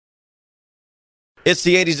It's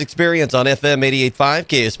the 80s Experience on FM 88.5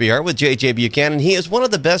 KSBR with J.J. Buchanan. He is one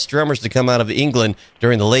of the best drummers to come out of England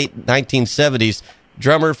during the late 1970s.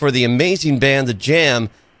 Drummer for the amazing band The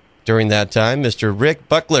Jam during that time, Mr. Rick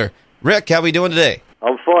Buckler. Rick, how are we doing today?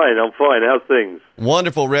 I'm fine. How's things?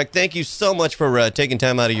 Wonderful, Rick. Thank you so much for taking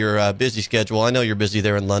time out of your busy schedule. I know you're busy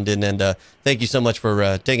there in London, and thank you so much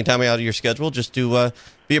for taking time out of your schedule just to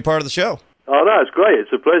be a part of the show. Oh, no, it's great.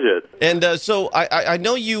 It's a pleasure. And so I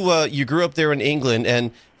know you grew up there in England,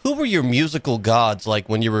 and who were your musical gods like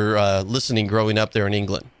when you were listening growing up there in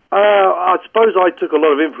England? I suppose I took a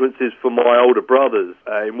lot of influences from my older brothers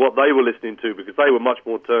in what they were listening to, because they were much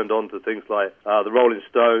more turned on to things like the Rolling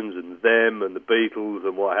Stones and them and the Beatles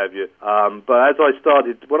and what have you. But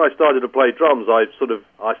when I started to play drums, I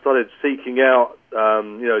started seeking out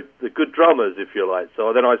the good drummers, if you like.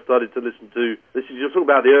 So then I started to listen to, you're talking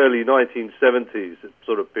about the early 1970s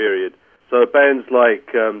sort of period. So bands like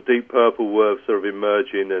Deep Purple were sort of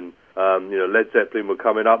emerging, and Led Zeppelin were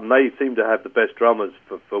coming up, and they seemed to have the best drummers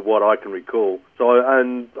for what I can recall.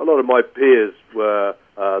 And a lot of my peers were,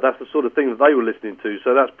 that's the sort of thing that they were listening to.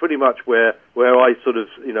 So that's pretty much where I sort of,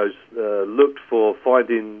 looked for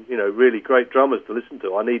finding, really great drummers to listen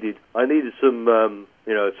to. I needed some,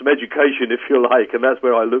 some education, if you like, and that's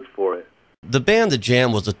where I looked for it. The band The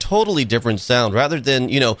Jam was a totally different sound. Rather than,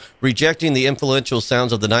 rejecting the influential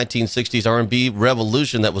sounds of the 1960s R&B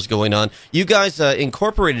revolution that was going on, you guys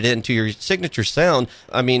incorporated it into your signature sound.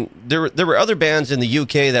 I mean, there were other bands in the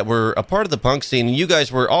UK that were a part of the punk scene, and you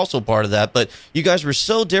guys were also part of that, but you guys were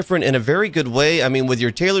so different in a very good way. I mean, with your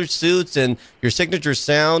tailored suits and your signature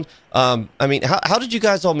sound. How did you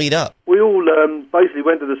guys all meet up? We all basically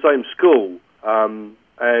went to the same school,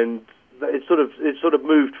 and it sort of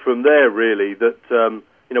moved from there, really. That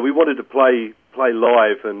we wanted to play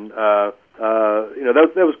live, and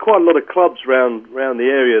there was quite a lot of clubs around the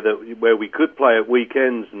area where we could play at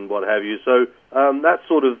weekends and what have you. So that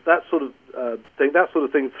sort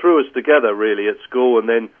of thing threw us together, really, at school, and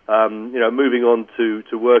then moving on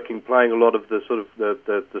to working, playing a lot of the sort of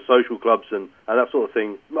the social clubs and that sort of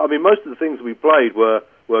thing. I mean, most of the things we played were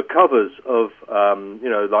covers of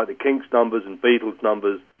like the Kinks numbers and Beatles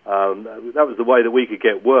numbers. That was the way that we could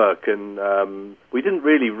get work, and we didn't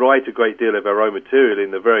really write a great deal of our own material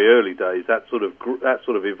in the very early days. That sort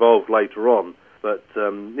of evolved later on. But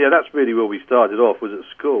that's really where we started off, was at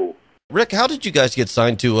school. Rick, how did you guys get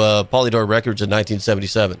signed to Polydor Records in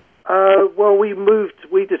 1977? Well,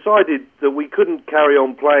 we decided that we couldn't carry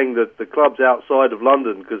on playing the clubs outside of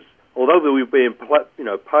London, because although we were being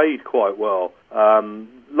paid quite well,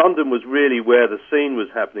 London was really where the scene was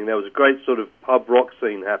happening. There was a great sort of pub rock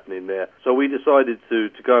scene happening there. So we decided to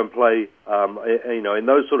go and play, in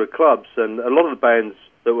those sort of clubs. And a lot of the bands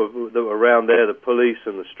that were around there, the Police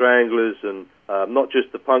and the Stranglers, and not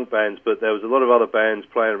just the punk bands, but there was a lot of other bands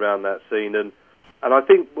playing around that scene. And I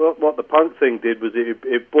think what the punk thing did was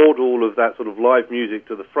it brought all of that sort of live music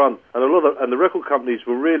to the front, and the record companies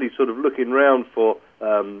were really sort of looking around for.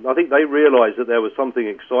 I think they realised that there was something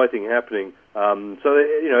exciting happening. So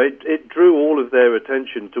it drew all of their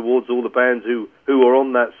attention towards all the bands who were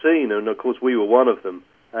on that scene, and of course we were one of them.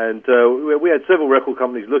 And we had several record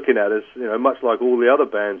companies looking at us, much like all the other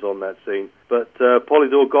bands on that scene. But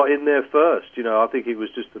Polydor got in there first. I think it was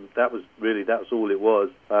that's all it was.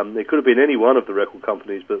 It could have been any one of the record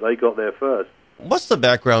companies, but they got there first. What's the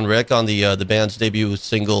background, Rick, on the band's debut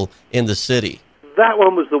single, In the City? That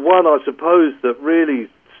one was the one, I suppose, that really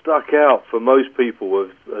stuck out for most people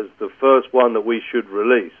as the first one that we should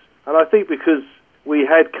release. And I think because we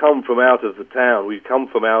had come from out of the town, we'd come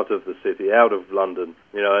from out of the city, out of London,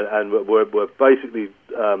 and we're basically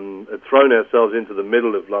had thrown ourselves into the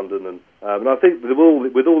middle of London, and I think with all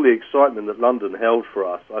the excitement that London held for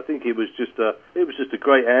us, I think it was just a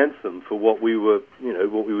great anthem for what we were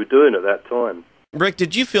doing at that time. Rick,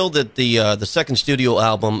 did you feel that the second studio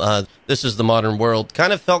album, This Is the Modern World,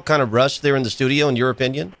 kind of felt kind of rushed there in the studio, in your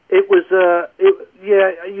opinion? It was,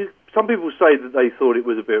 some people say that they thought it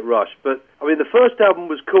was a bit rushed, but I mean, the first album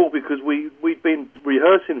was cool because we'd been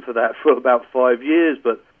rehearsing for that for about 5 years,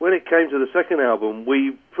 but when it came to the second album,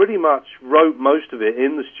 we pretty much wrote most of it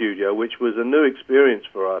in the studio, which was a new experience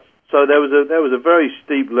for us. So there was a very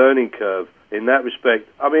steep learning curve in that respect.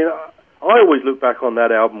 I mean, I always look back on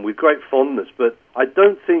that album with great fondness, but I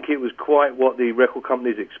don't think it was quite what the record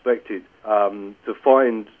companies expected to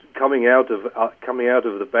find coming out of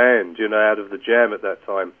the band, out of the Jam at that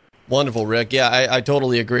time. Wonderful, Rick. Yeah, I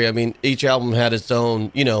totally agree. I mean, each album had its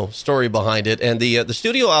own, story behind it. And the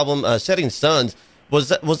studio album, Setting Suns, was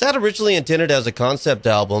that originally intended as a concept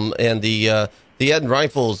album? And the Ed and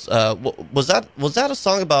Rifles, was that a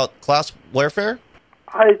song about class warfare?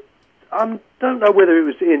 I'm don't know whether it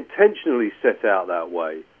was intentionally set out that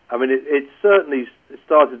way. I mean, it certainly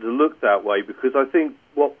started to look that way, because I think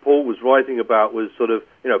what Paul was writing about was sort of,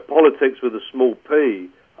 politics with a small p,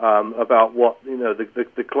 about what,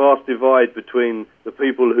 the class divide between the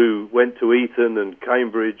people who went to Eton and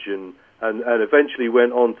Cambridge and eventually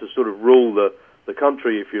went on to sort of rule the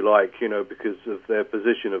country, if you like, because of their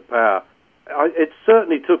position of power. It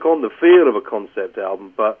certainly took on the feel of a concept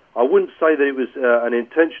album, but I wouldn't say that it was an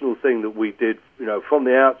intentional thing that we did, from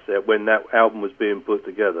the outset when that album was being put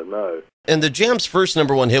together, no. And the Jam's first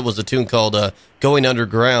 #1 hit was a tune called "Going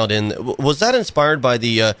Underground," and was that inspired by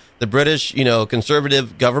the British,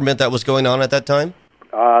 conservative government that was going on at that time?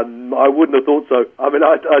 I wouldn't have thought so. I mean,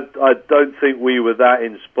 I don't think we were that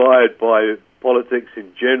inspired by politics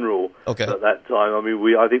in general at that time. I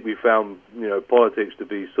mean, I think we found, politics to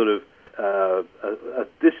be sort of a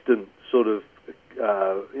distant sort of,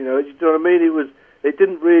 you know what I mean? It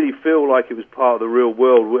didn't really feel like it was part of the real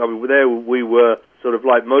world. I mean, there we were sort of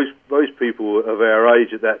like most people of our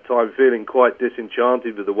age at that time, feeling quite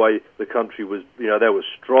disenchanted with the way the country was. There were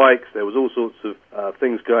strikes, there was all sorts of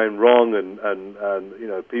things going wrong,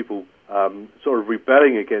 and people sort of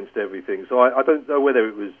rebelling against everything. So I don't know whether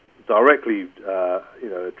it was directly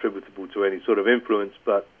attributable to any sort of influence,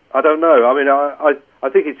 but I don't know. I mean, I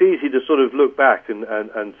think it's easy to sort of look back and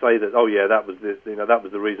say that, oh yeah, that was this, that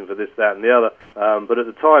was the reason for this, that, and the other. But at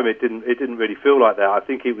the time, it didn't really feel like that. I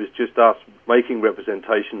think it was just us making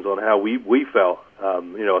representations on how we felt,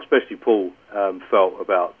 especially Paul felt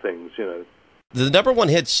about things, The #1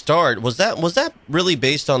 hit "Start" was that really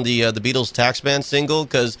based on the Beatles' Taxman single?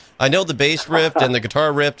 Because I know the bass riff and the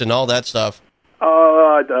guitar riff and all that stuff.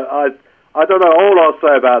 I don't know. All I'll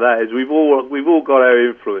say about that is we've all got our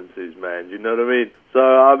influences, man. You know what I mean? So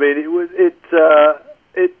I mean,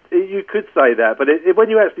 you could say that, but when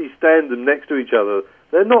you actually stand them next to each other,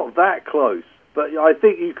 they're not that close. But I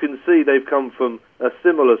think you can see they've come from a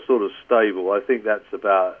similar sort of stable. I think that's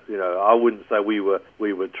about, I wouldn't say we were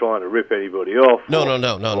trying to rip anybody off. No,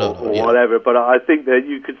 or whatever. But I think that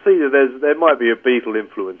you could see that there might be a Beatle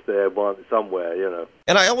influence there somewhere,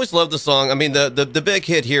 And I always loved the song. I mean, the big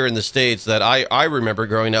hit here in the States that I remember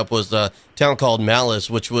growing up was a Town Called Malice,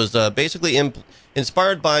 which was basically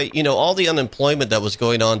inspired by, all the unemployment that was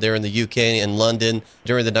going on there in the UK and London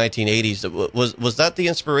during the 1980s. Was that the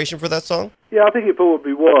inspiration for that song? Yeah, I think it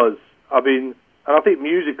probably was. I mean, and I think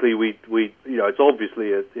musically we it's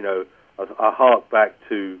obviously a hark back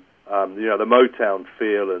to the Motown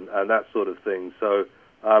feel and that sort of thing. So,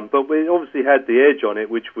 but we obviously had the edge on it,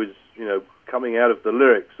 which was coming out of the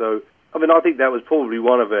lyrics. So, I mean, I think that was probably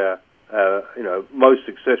one of our most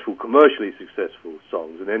successful, commercially successful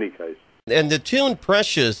songs in any case. And the tune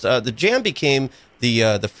 "Precious," the Jam became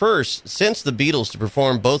the first since the Beatles to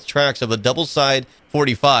perform both tracks of a double-side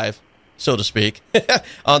 45, so to speak,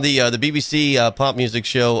 on the BBC pop music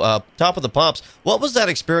show Top of the Pops. What was that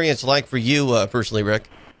experience like for you personally, Rick?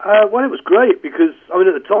 Well, it was great because I mean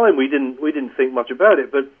at the time we didn't think much about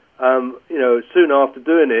it, but soon after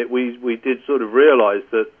doing it, we did sort of realise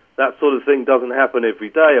that sort of thing doesn't happen every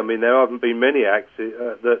day. I mean, there haven't been many acts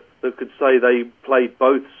that could say they played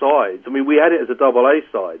both sides. I mean, we had it as a double A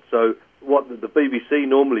side, so what the BBC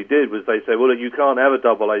normally did was they say, well, you can't have a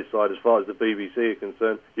double A side as far as the BBC are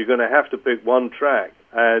concerned. You're going to have to pick one track.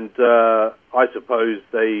 And I suppose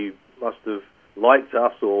they must have liked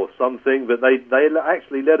us or something, but they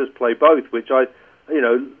actually let us play both, which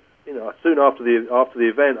soon after the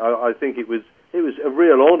event, I think it was a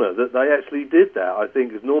real honour that they actually did that. I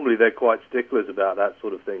think because normally they're quite sticklers about that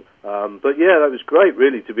sort of thing. But yeah, that was great,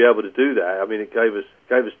 really, to be able to do that. I mean, it gave us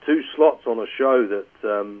 2 slots on a show that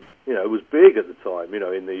was big at the time.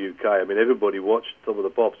 In the UK. I mean, everybody watched Top of the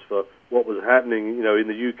Pops for what was happening, in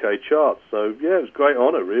the UK charts. So yeah, it was a great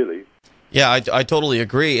honour, really. Yeah, I totally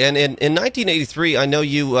agree. And in 1983, I know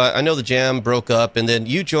the Jam broke up, and then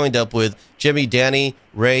you joined up with Jimmy, Danny,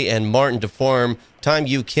 Ray, and Martin to form Time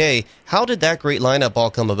UK. How did that great lineup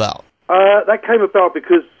all come about? That came about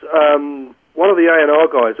because one of the A&R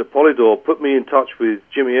guys at Polydor put me in touch with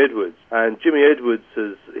Jimmy Edwards, and Jimmy Edwards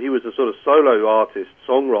he was a sort of solo artist,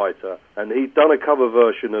 songwriter, and he'd done a cover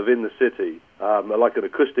version of In the City, like an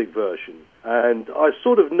acoustic version. And I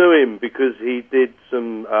sort of knew him because he did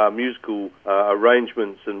some musical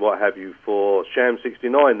arrangements and what have you for Sham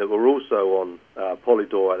 69 that were also on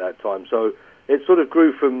Polydor at that time. So it sort of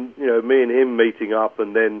grew from me and him meeting up,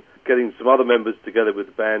 and then getting some other members together with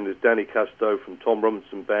the band. There's Danny Casto from Tom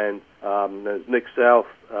Robinson Band. There's Nick South,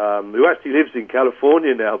 who actually lives in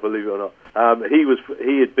California now, believe it or not.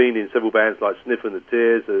 He had been in several bands like Sniff and the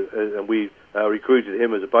Tears, and we recruited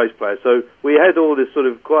him as a bass player. So we had all this sort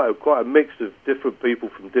of quite a mix of different people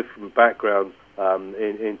from different backgrounds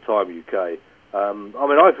in Time UK. I mean,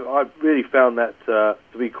 I've really found that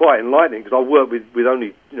to be quite enlightening, because I worked with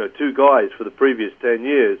only two guys for the previous 10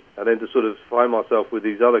 years, and then to sort of find myself with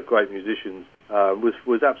these other great musicians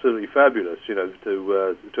was absolutely fabulous.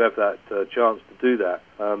 To have that chance to do that.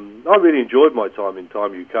 I really enjoyed my time in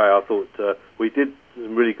Time UK. I thought we did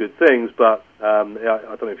some really good things, but I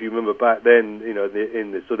don't know if you remember back then,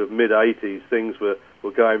 in the sort of mid-80s, things were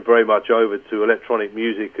going very much over to electronic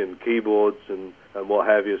music and keyboards and what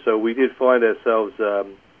have you. So we did find ourselves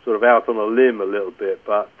sort of out on a limb a little bit,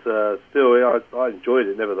 but still, I enjoyed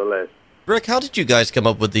it nevertheless. Rick, how did you guys come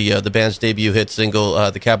up with the band's debut hit single,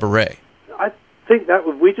 The Cabaret? I think that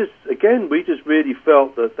we just really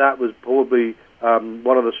felt that was probably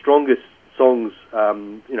one of the strongest songs,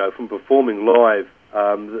 from performing live,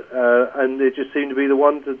 and it just seemed to be the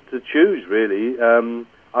one to choose, really.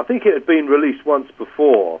 I think it had been released once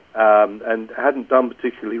before and hadn't done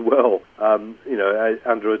particularly well,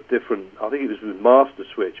 under a different, I think it was with Master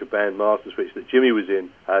Switch, a band Master Switch that Jimmy was in,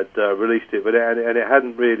 had released it, but it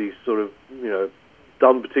hadn't really sort of,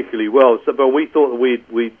 done particularly well. So, but we thought that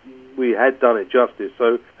we had done it justice.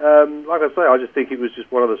 So, like I say, I just think it was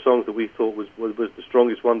just one of the songs that we thought was the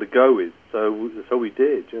strongest one to go with. So we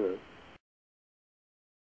did,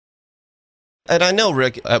 And I know,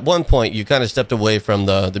 Rick, at one point you kind of stepped away from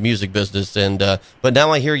the music business, but now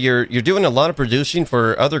I hear you're doing a lot of producing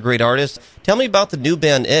for other great artists. Tell me about the new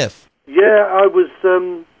band, If. Yeah, I was.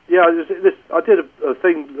 I did a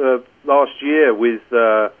thing last year with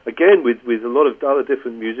a lot of other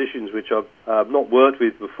different musicians which I've not worked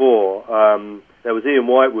with before. There was Ian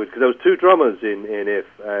Whitewood, because there was two drummers in If,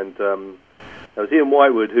 and there was Ian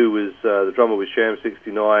Whitewood, who was the drummer with Sham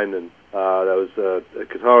 69, and there was a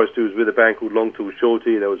guitarist who was with a band called Long Tall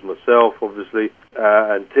Shorty. There was myself, obviously,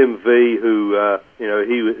 and Tim V, who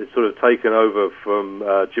he was sort of taken over from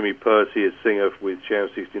Jimmy Percy as singer with Sham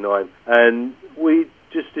 69, and we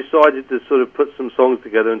just decided to sort of put some songs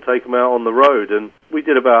together and take them out on the road, and we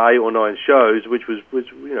did about 8 or 9 shows, which was was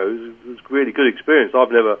a really good experience.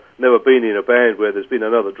 I've never been in a band where there's been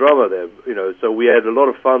another drummer there, so we had a lot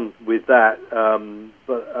of fun with that.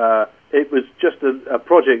 But it was just a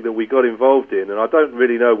project that we got involved in, and I don't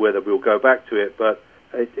really know whether we'll go back to it, but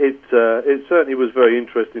it certainly was very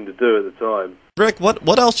interesting to do at the time. Rick,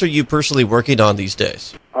 what else are you personally working on these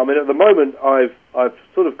days? I mean, at the moment, I've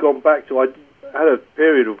sort of gone back to, I had a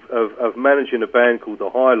period of managing a band called the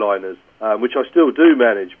Highliners, which I still do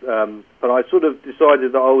manage, but I sort of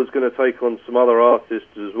decided that I was going to take on some other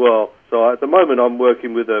artists as well. So at the moment, I'm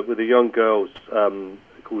working with a young girl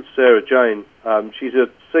called Sarah Jane. She's a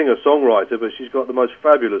singer-songwriter, but she's got the most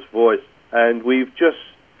fabulous voice, and we've just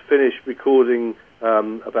finished recording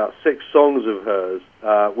about 6 songs of hers,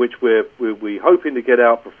 which we're hoping to get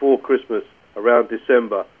out before Christmas, around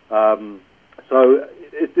December. So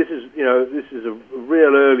this is a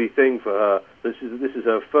real early thing for her. This is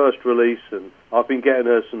her first release, and I've been getting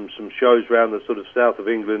her some shows around the sort of south of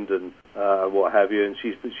England and what have you. And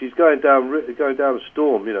she's going down a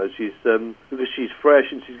storm. She's because she's fresh,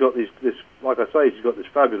 and she's got this like I say, she's got this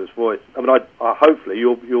fabulous voice. I mean, I hopefully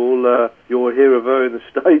you'll hear of her in the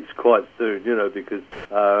States quite soon. Because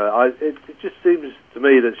it just seems to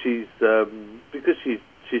me that she's because she's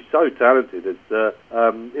so talented.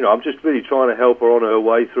 I'm just really trying to help her on her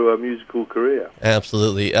way through her musical career.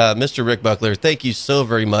 Absolutely. Mr. Rick Buckler, thank you so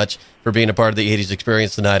very much for being a part of the 80s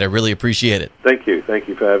Experience tonight. I really appreciate it. Thank you. Thank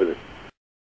you for having us.